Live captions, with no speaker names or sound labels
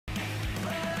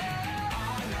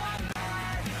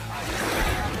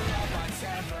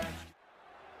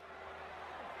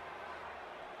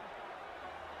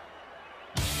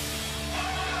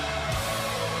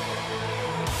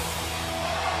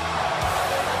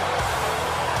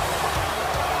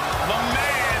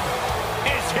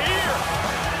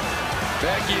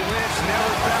Becky Lynch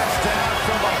never backs down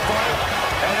from a fight,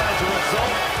 and as a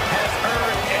result, has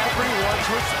earned everyone's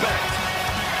respect.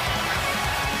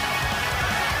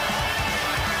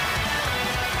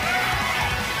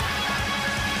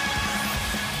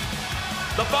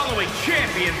 The following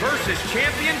champion versus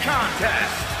champion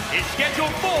contest is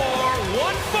scheduled for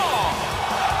one fall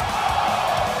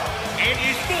and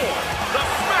is for the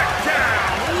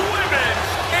SmackDown Women's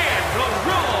and the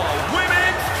Raw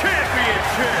Women's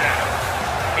Championship.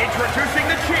 Introducing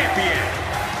the champion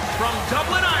from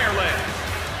Dublin, Ireland,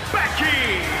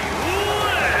 Becky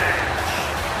Lynch.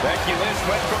 Becky Lynch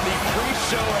went from the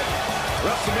pre-show at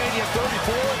WrestleMania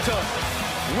 34 to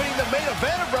winning the main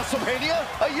event of WrestleMania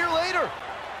a year later.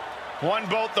 Won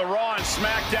both the Raw and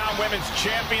SmackDown Women's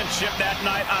Championship that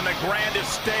night on the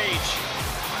grandest stage.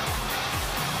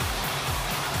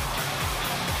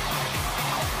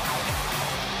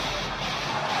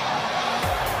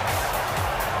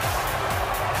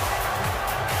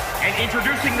 And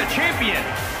introducing the champion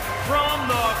from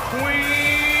the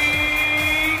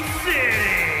Queen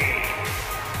City,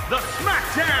 the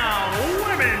SmackDown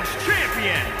Women's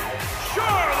Champion,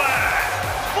 Charlotte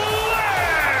Flair.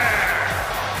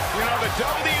 You know, the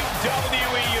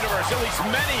WWE Universe, at least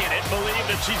many in it, believe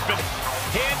that she's been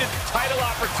handed title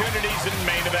opportunities in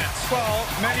main events. Well,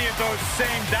 many of those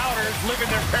same doubters live in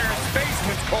their parents'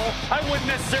 basements, Cole. I wouldn't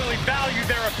necessarily value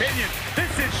their opinion. This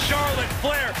is Charlotte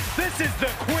Flair. This is the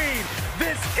Queen.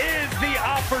 This is the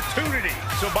opportunity.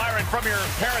 So, Byron, from your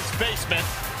parents' basement,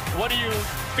 what do you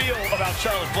feel about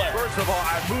Charlotte Flair? First of all,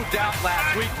 I moved out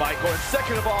last week, Michael. And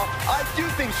second of all, I do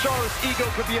think Charlotte's ego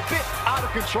could be a bit out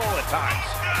of control at times.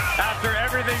 After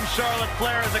everything Charlotte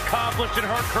Flair has accomplished in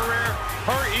her career,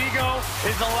 her ego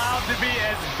is allowed to be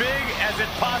as big as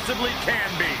it possibly can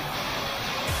be.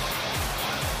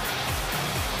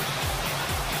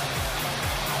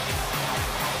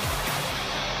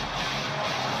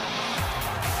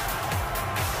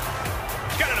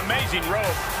 She's got an amazing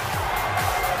robe.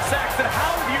 Saxton,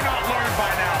 how have you not learned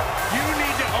by now? You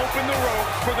need to open the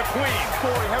ropes for the Queen.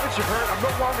 Corey, haven't you heard? I'm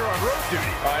no longer on road duty.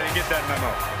 I didn't get that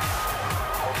memo.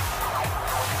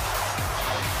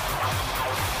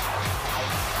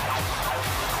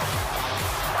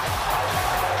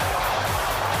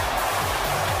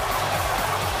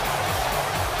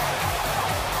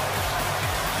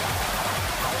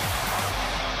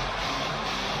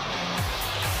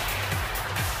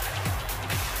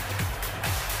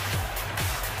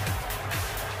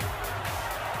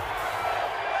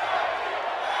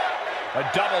 A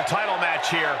double title match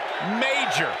here.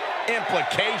 Major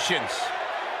implications.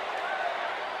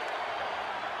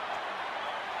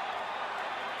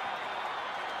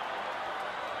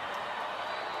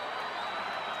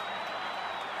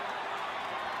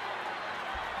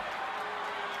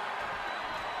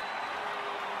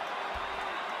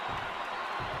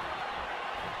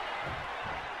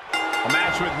 A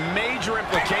match with major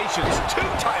implications. 2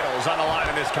 titles on the line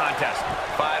in this contest.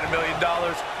 If I had $1 million,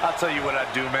 I'll tell you what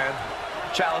I'd do, man.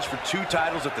 Challenge for 2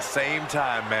 titles at the same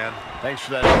time, man. Thanks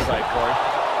for that insight, Corey.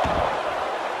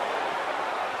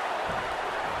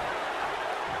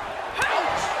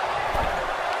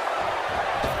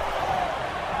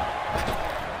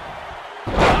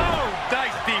 Oh,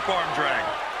 nice deep arm drag.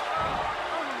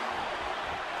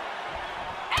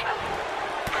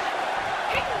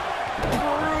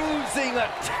 Bruising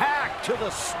attack to the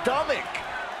stomach.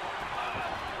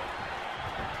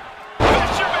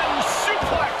 Fisherman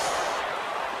suplex.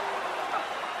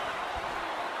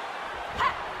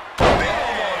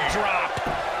 Drop.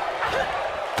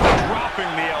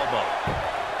 Dropping the elbow.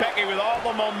 Becky with all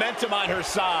the momentum on her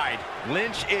side.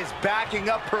 Lynch is backing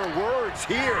up her words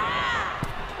here.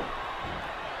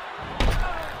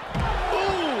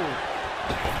 Ooh.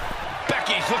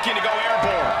 Becky's looking to go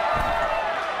airborne.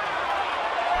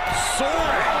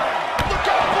 Soaring. Look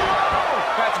out below!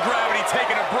 That's gravity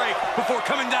taking a break before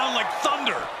coming down like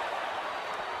thunder.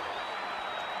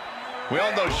 We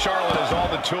all know Charlotte has all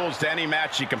the tools to any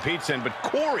match she competes in, but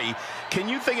Corey, can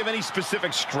you think of any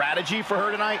specific strategy for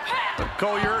her tonight?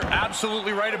 Cole, you're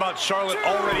absolutely right about Charlotte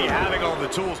already having all the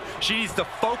tools. She needs to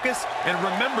focus and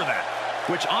remember that,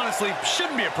 which honestly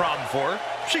shouldn't be a problem for her.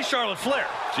 She's Charlotte Flair.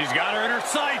 She's got her in her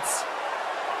sights.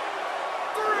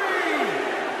 3,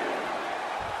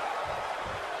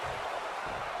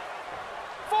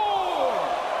 4.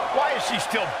 Why is she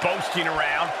still boasting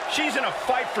around? She's in a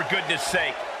fight, for goodness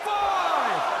sake.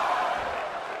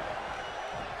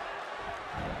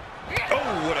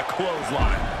 Oh, what a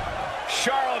clothesline.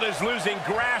 Charlotte is losing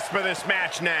grasp of this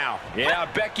match now. Yeah,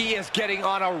 Becky is getting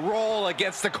on a roll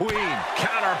against the Queen.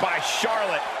 Counter by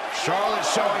Charlotte. Charlotte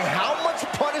showing how much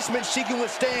punishment she can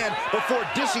withstand before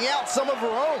dishing out some of her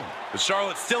own. But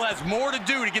Charlotte still has more to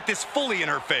do to get this fully in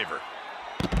her favor.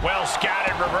 Well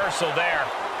scouted reversal there.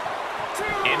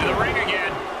 Into the ring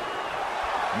again.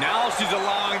 Now she's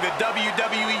allowing the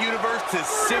WWE Universe to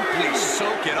simply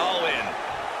soak it all in.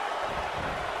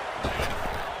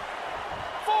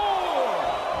 4.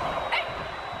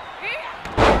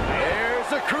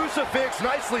 There's a crucifix.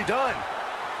 Nicely done.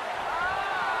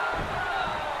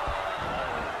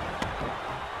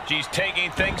 She's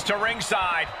taking things to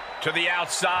ringside, to the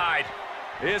outside.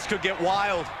 This could get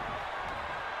wild.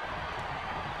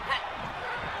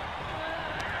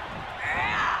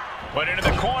 Put into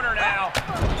the corner now.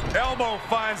 Elbow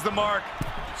finds the mark.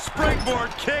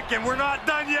 Springboard kick, and we're not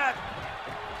done yet.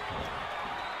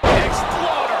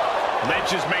 Exploder.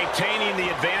 Lynch is maintaining the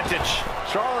advantage.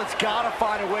 Charlotte's got to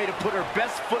find a way to put her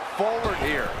best foot forward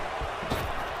here.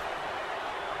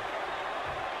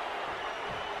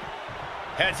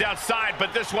 Heads outside,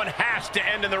 but this one has to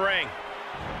end in the ring.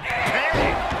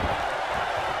 Bang!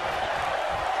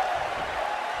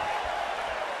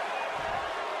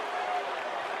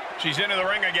 She's into the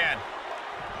ring again.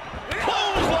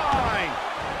 Clothesline!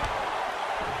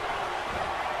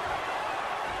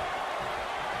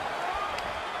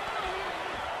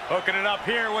 Hooking it up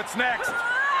here. What's next?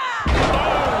 Boom!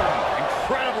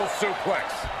 Incredible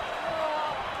suplex.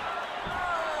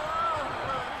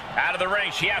 Out of the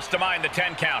ring, she has to mind the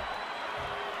 10 count.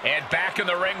 And back in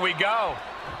the ring we go.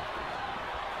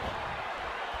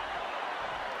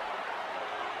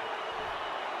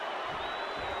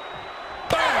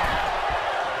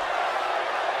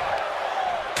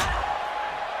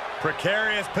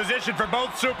 Precarious position for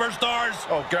both superstars.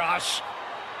 Oh, gosh.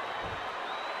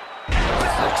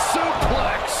 Back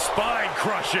suplex! Spine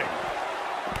crushing.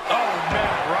 Oh,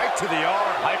 man, right to the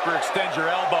arm. Hyperextend your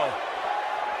elbow.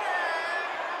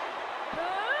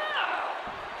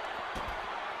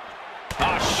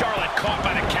 Charlotte caught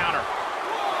by the counter.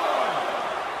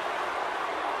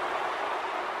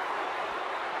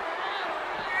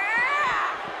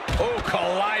 Oh,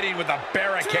 colliding with a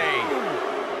barricade.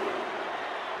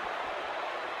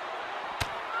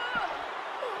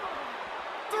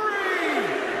 3.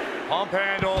 Pump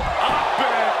handle. Up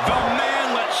it. The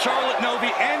man let Charlotte know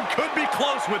the end could be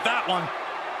close with that one.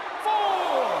 4.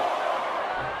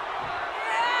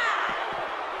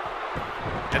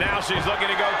 And now she's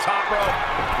looking to go top rope.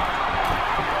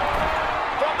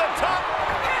 From the top.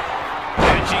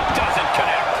 And she doesn't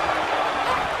connect.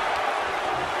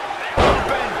 Up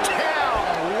and down.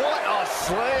 What a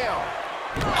slam.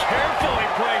 Carefully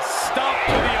placed stomp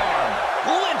to the arm.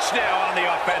 Lynch now on the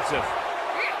offensive.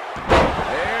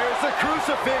 There's a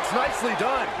crucifix. Nicely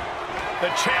done. The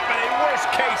champ in a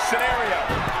worst-case scenario.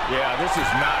 Yeah, this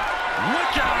is not.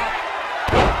 Look out.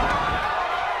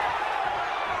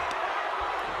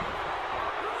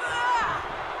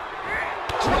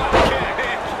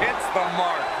 The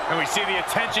mark. And we see the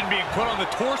attention being put on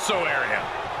the torso area.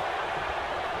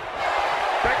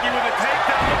 Becky with a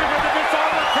takedown, looking for the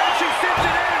disarm. Can she cinch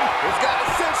it in? He's got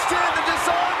it cinched in, the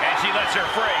disarm. And she lets her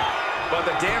free. But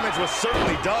the damage was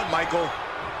certainly done, Michael.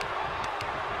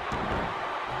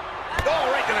 Oh,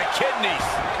 right to the kidneys.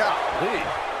 Golly.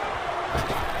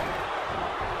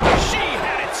 She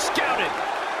had it scouted.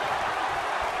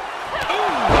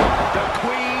 Ooh, the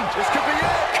queen. This could be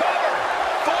it. Cover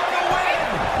for the win.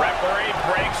 Referee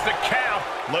breaks the count.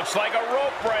 Looks like a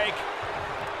rope break.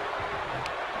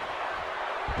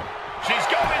 She's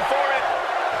going for it.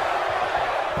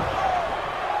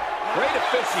 Great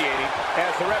officiating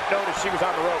as the ref noticed she was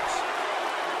on the ropes.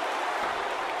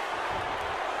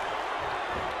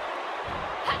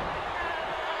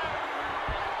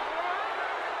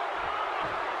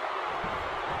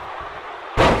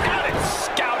 Got it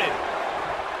scouted.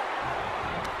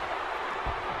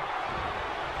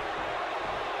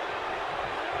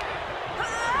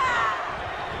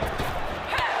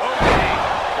 Okay,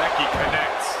 Becky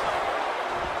connects.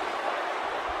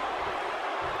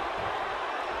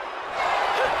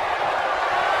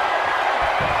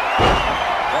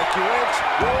 Becky Lynch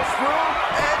rolls through,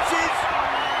 and she's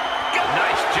got it.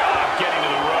 Nice job getting to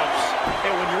the ropes.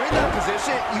 And when you're in that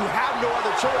position, you have no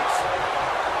other choice.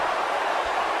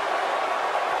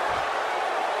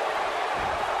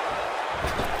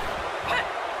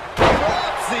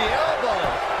 Drops the elbow.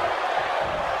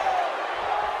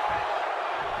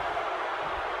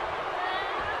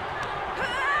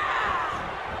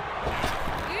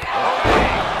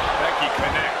 Becky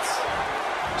connects.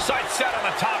 Sight set on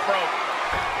the top rope.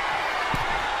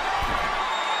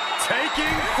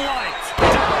 Taking flight.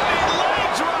 Diving leg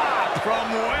drop. From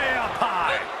way up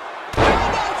high.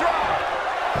 Elbow drop.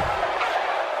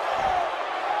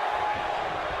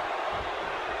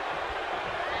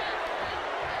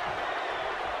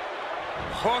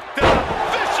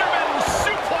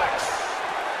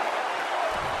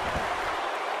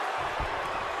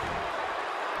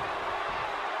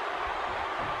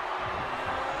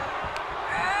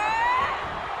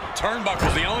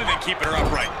 turnbuckle's the only thing keeping her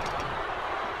upright.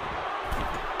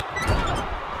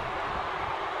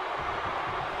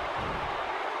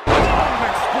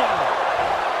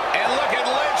 And look at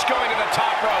Lynch going to the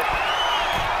top rope.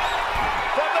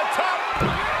 From the top.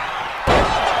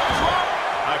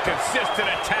 A consistent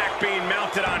attack being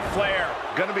mounted on Flair.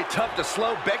 Gonna be tough to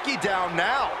slow Becky down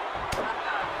now.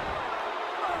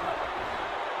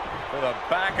 To the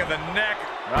back of the neck.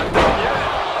 Not done yet.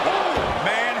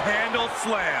 Manhandle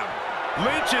slam.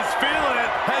 Lynch is feeling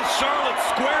it. Has Charlotte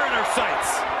square in her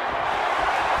sights.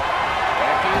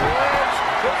 Becky Lynch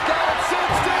has got it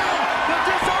cinched in. The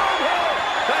disarm her.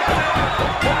 That's it.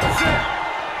 That's it.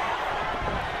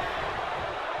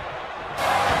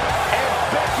 And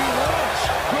Becky Lynch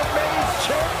remains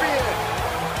champion.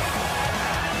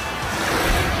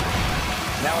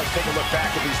 Now let's take a look back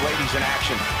at these ladies in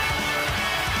action.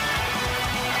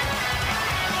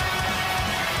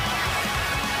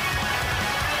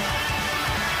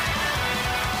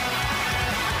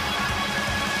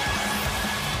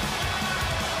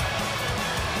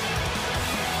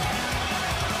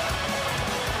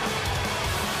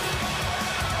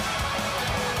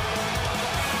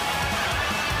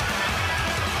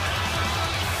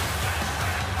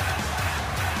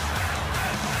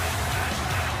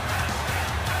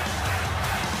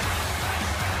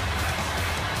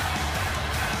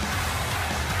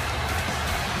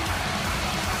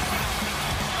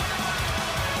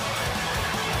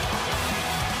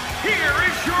 Here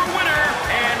is your winner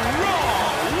and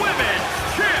Raw Women's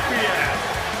Champion,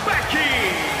 Becky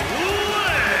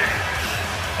Lynch.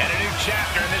 And a new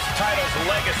chapter in this title's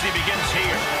legacy begins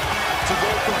here. To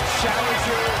go from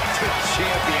challenger to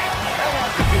champion. That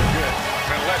has to feel good.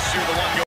 Unless you're the one going